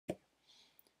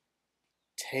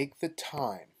take the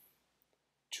time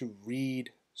to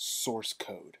read source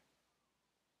code.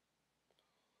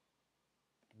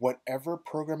 Whatever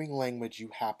programming language you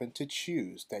happen to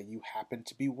choose that you happen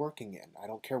to be working in, I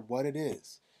don't care what it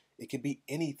is. It could be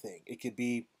anything. It could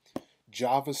be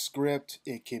JavaScript.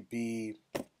 It could be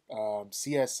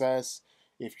CSS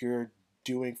if you're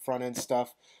doing front end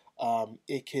stuff.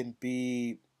 It can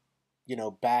be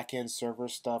back end server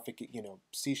stuff. It could,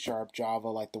 C Sharp, Java,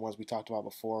 like the ones we talked about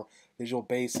before, Visual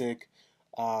Basic.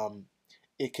 Um,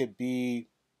 it could be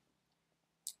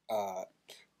uh,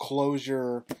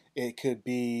 Clojure. It could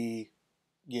be,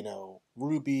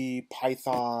 Ruby,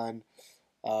 Python,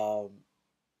 um,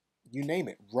 you name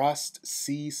it, Rust,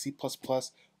 C, C++,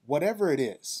 whatever it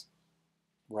is,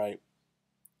 right?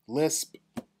 Lisp,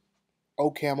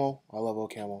 OCaml, I love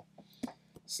OCaml,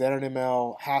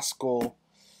 StandardML, Haskell,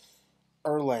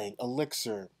 Erlang,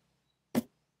 Elixir,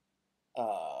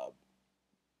 uh,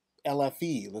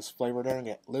 LFE, list flavored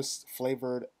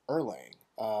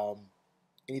Erlang,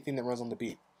 anything that runs on the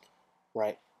beat,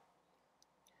 right?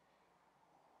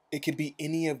 It could be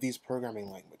any of these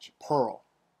programming language, Perl,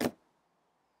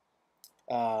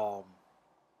 um,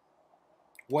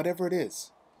 whatever it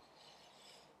is.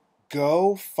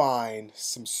 Go find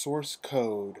some source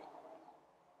code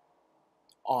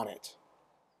on it.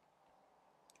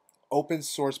 Open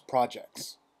source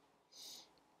projects.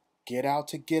 Get out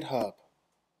to GitHub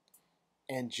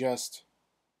and just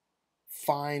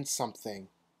find something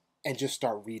and just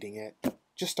start reading it.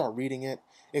 Just start reading it.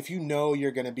 If you know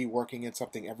you're going to be working in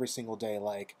something every single day,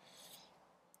 like,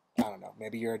 I don't know,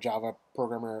 maybe you're a Java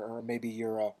programmer, or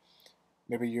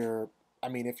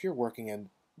if you're working in,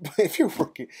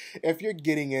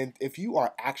 if you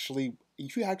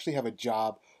actually have a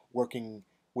job working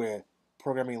with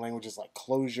programming languages like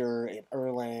Clojure and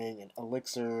Erlang and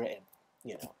Elixir and,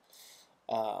 you know,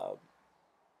 uh,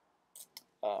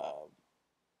 uh,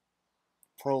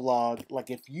 Prolog, like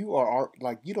if you are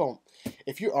like you don't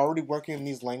if you're already working in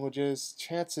these languages,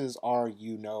 chances are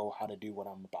you know how to do what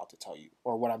I'm about to tell you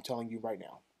or what I'm telling you right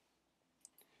now.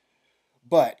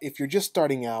 But if you're just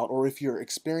starting out, or if you're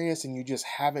experienced and you just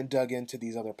haven't dug into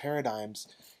these other paradigms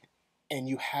and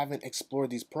you haven't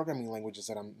explored these programming languages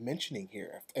that I'm mentioning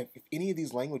here, if any of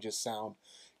these languages sound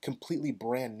completely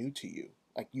brand new to you,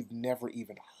 like you've never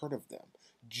even heard of them,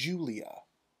 Julia,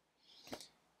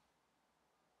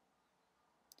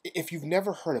 if you've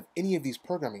never heard of any of these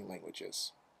programming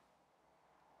languages,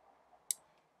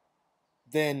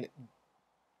 then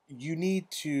you need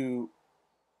to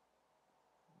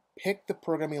pick the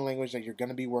programming language that you're going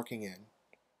to be working in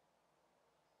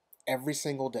every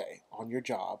single day on your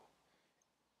job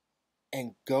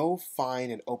and go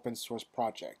find an open source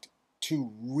project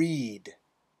to read.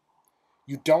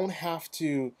 You don't have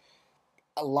to.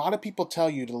 A lot of people tell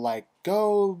you to like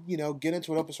go, get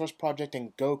into an open source project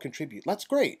and go contribute. That's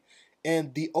great.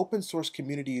 And the open source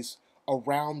communities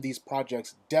around these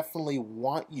projects definitely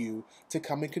want you to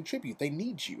come and contribute. They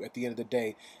need you at the end of the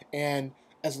day. And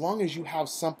as long as you have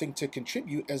something to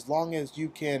contribute, as long as you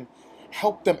can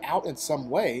help them out in some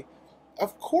way,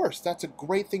 of course, that's a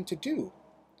great thing to do.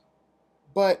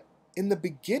 But in the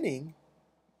beginning,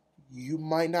 you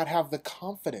might not have the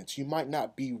confidence. You might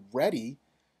not be ready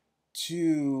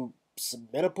to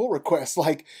submit a pull request.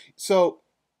 So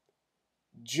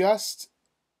just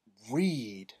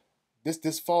read.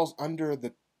 This falls under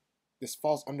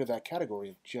that category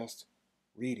of just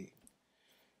reading.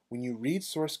 When you read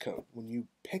source code, when you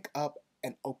pick up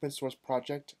an open source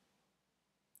project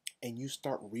and you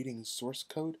start reading source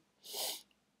code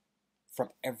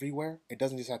from everywhere, it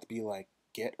doesn't just have to be like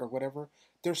Git or whatever.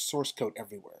 There's source code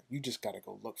everywhere. You just got to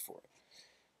go look for it.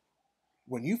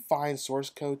 When you find source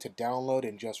code to download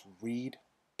and just read,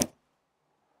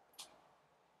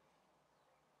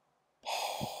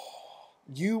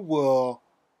 you will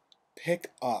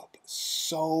pick up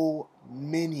so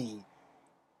many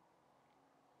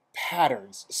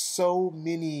patterns, so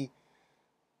many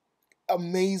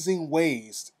amazing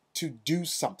ways to do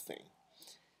something.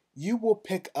 You will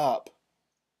pick up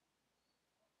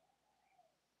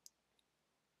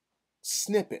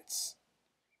snippets.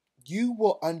 You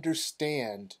will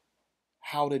understand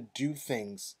how to do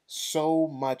things so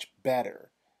much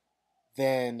better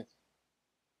than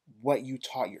what you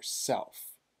taught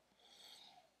yourself,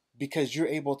 because you're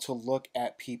able to look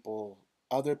at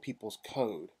other people's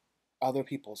code, other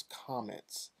people's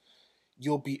comments.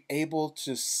 You'll be able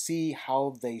to see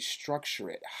how they structure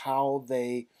it, how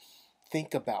they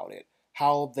think about it,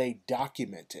 how they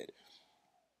document it.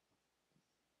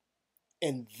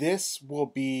 And this will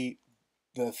be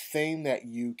the thing that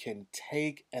you can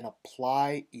take and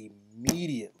apply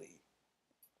immediately.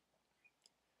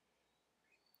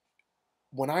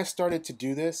 when I started to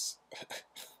do this,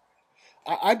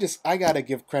 I gotta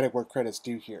give credit where credit's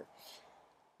due here.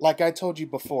 Like I told you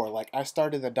before, like I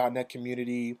started the .NET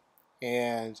community,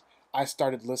 and I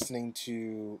started listening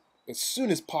to, as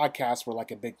soon as podcasts were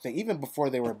like a big thing, even before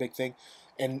they were a big thing,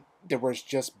 and there was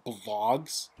just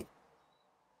blogs.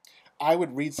 I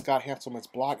would read Scott Hanselman's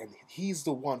blog, and he's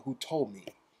the one who told me,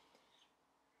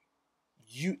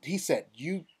 you. He said,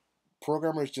 you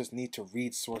programmers just need to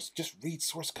read source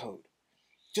code,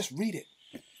 just read it,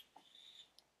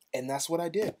 and that's what I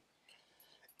did.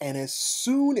 And as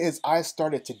soon as I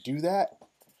started to do that,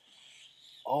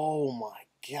 oh my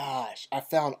gosh, I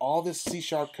found all this C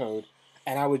sharp code,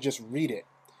 and I would just read it,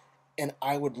 and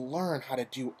I would learn how to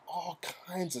do all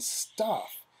kinds of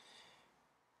stuff.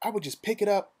 I would just pick it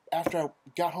up after I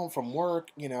got home from work,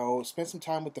 spend some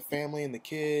time with the family and the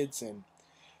kids, and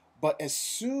but as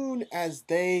soon as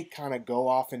they kind of go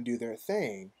off and do their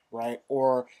thing, right?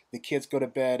 Or the kids go to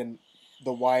bed and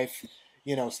the wife,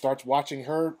 starts watching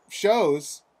her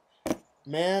shows,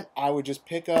 man, I would just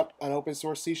pick up an open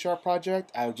source C sharp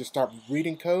project. I would just start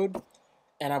reading code,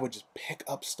 and I would just pick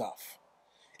up stuff.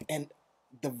 And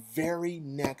the very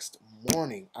next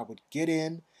morning, I would get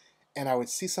in and I would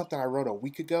see something I wrote a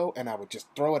week ago, and I would just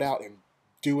throw it out and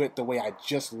do it the way I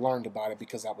just learned about it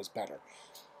because that was better.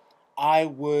 I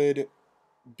would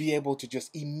be able to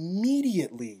just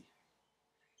immediately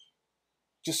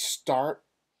just start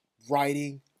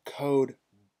writing code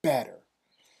better.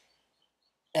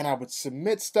 And I would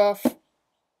submit stuff,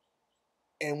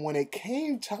 and when it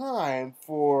came time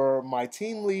for my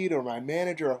team lead or my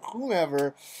manager or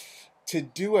whomever to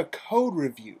do a code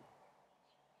review,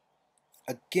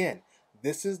 again,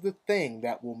 this is the thing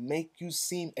that will make you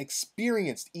seem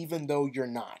experienced even though you're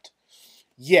not.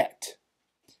 Yet,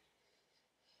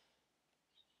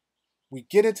 we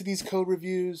get into these code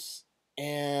reviews,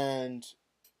 and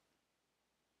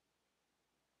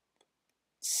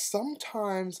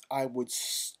sometimes I would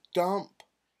stump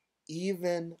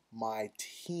even my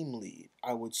team lead.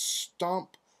 I would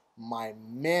stump my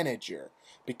manager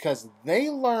because they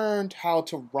learned how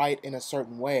to write in a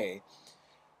certain way,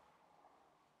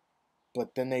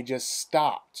 but then they just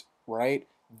stopped, right?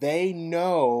 They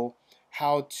know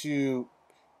how to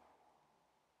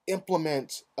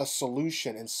implement a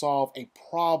solution and solve a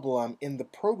problem in the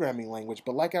programming language.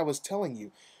 But like I was telling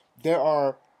you, there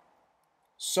are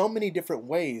so many different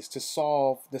ways to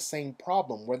solve the same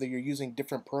problem, whether you're using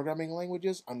different programming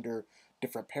languages under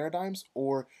different paradigms,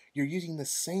 or you're using the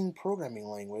same programming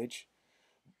language,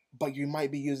 but you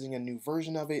might be using a new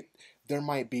version of it. There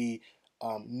might be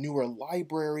newer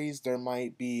libraries. There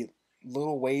might be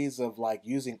little ways of like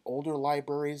using older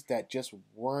libraries that just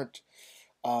weren't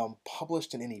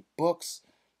published in any books.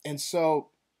 And so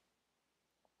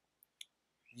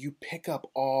you pick up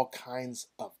all kinds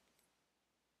of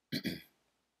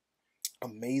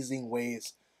amazing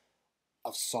ways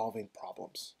of solving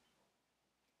problems.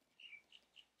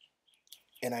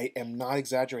 And I am not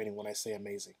exaggerating when I say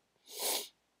amazing.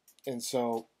 And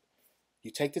so you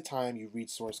take the time, you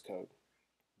read source code,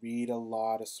 read a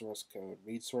lot of source code,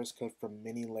 read source code from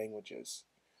many languages,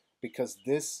 because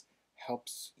this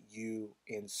helps you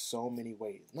in so many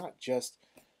ways. Not just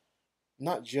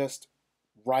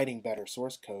writing better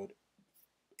source code.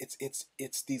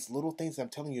 It's these little things I'm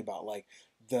telling you about, like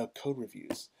the code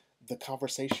reviews, the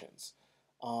conversations.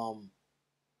 Um,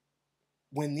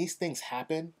 when these things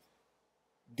happen,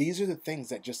 these are the things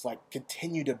that just like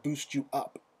continue to boost you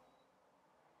up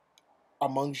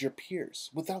amongst your peers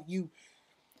without you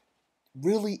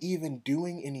really even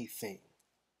doing anything.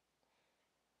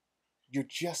 You're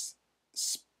just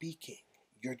speaking.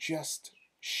 You're just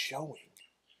showing.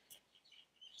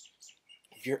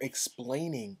 You're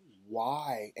explaining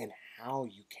why and how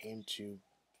you came to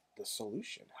the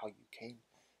solution,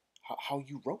 how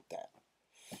you wrote that,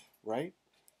 right?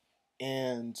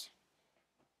 And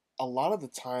a lot of the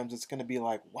times it's going to be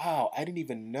like, wow, I didn't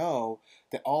even know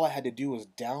that all I had to do was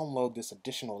download this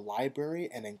additional library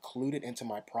and include it into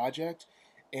my project.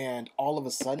 And all of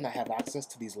a sudden, I have access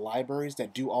to these libraries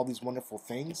that do all these wonderful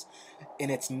things.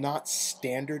 And it's not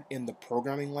standard in the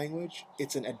programming language,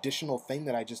 it's an additional thing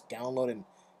that I just download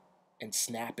and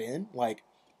snap in. Like,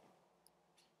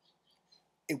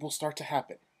 it will start to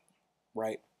happen,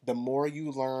 right? The more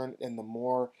you learn and the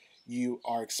more you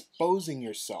are exposing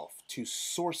yourself to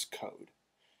source code,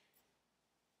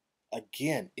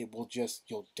 again, it will just,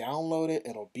 you'll download it,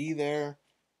 it'll be there.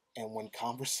 And when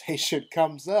conversation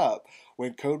comes up,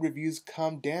 when code reviews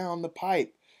come down the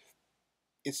pipe,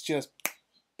 it's just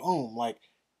boom. Like,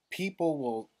 people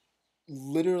will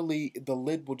literally, the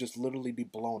lid will just literally be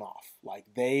blown off. Like,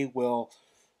 they will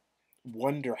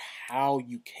wonder how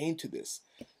you came to this.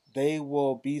 They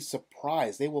will be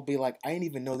surprised. They will be like, I didn't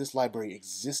even know this library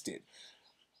existed.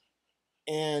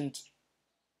 And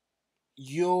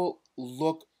you'll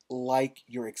look like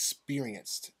you're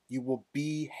experienced. You will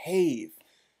behave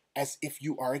as if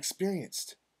you are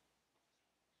experienced.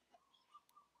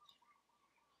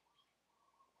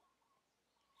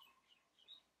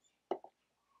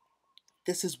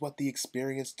 This is what the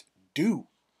experienced do.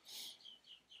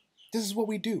 This is what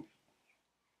we do.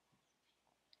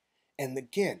 And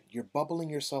again, you're bubbling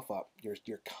yourself up.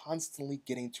 You're constantly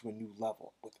getting to a new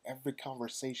level with every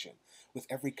conversation, with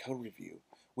every code review,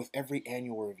 with every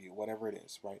annual review, whatever it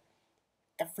is, right?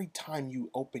 Every time you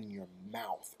open your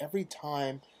mouth, every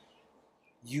time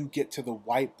you get to the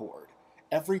whiteboard,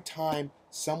 every time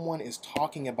someone is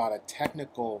talking about a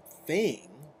technical thing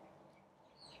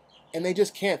and they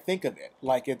just can't think of it,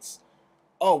 like it's,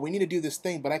 oh, we need to do this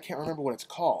thing, but I can't remember what it's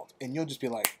called. And you'll just be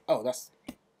like, oh, that's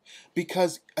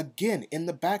because, again, in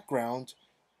the background,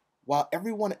 while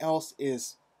everyone else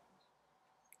is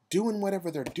doing whatever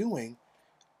they're doing,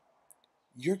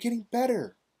 you're getting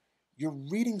better. You're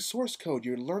reading source code.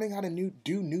 You're learning how to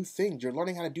do new things. You're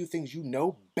learning how to do things you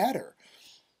know better.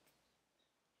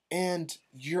 And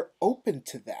you're open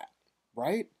to that,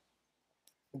 right?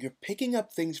 You're picking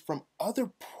up things from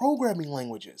other programming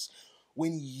languages.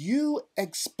 When you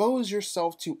expose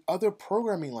yourself to other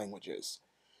programming languages,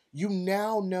 you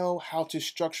now know how to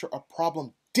structure a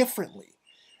problem differently.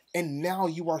 And now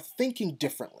you are thinking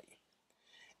differently.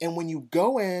 And when you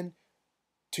go in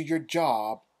to your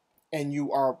job and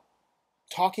you are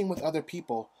talking with other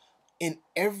people, and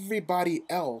everybody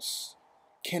else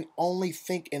can only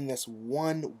think in this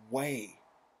one way,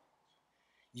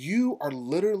 you are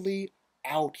literally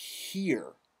out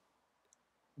here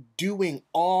doing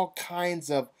all kinds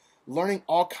of, learning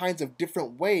all kinds of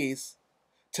different ways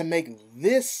to make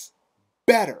this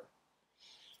better,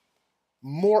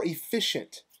 more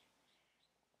efficient,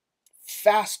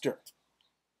 faster,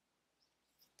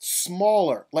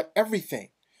 smaller, like everything.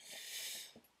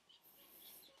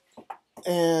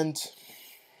 And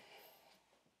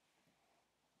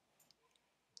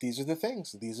these are the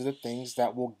things. These are the things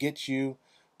that will get you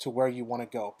to where you want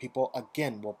to go. People,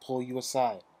 again, will pull you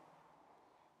aside.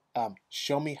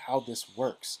 Show me how this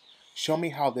works. Show me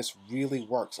how this really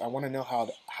works. I want to know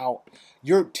how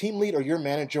your team lead or your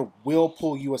manager will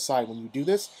pull you aside when you do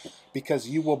this, because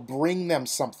you will bring them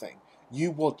something.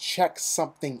 You will check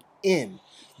something in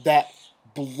that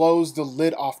blows the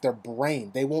lid off their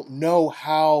brain. They won't know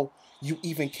how you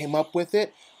even came up with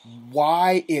it,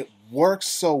 why it works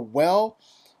so well,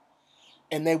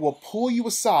 and they will pull you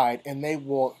aside and they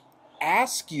will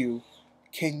ask you,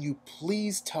 can you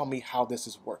please tell me how this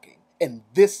is working? And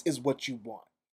this is what you want.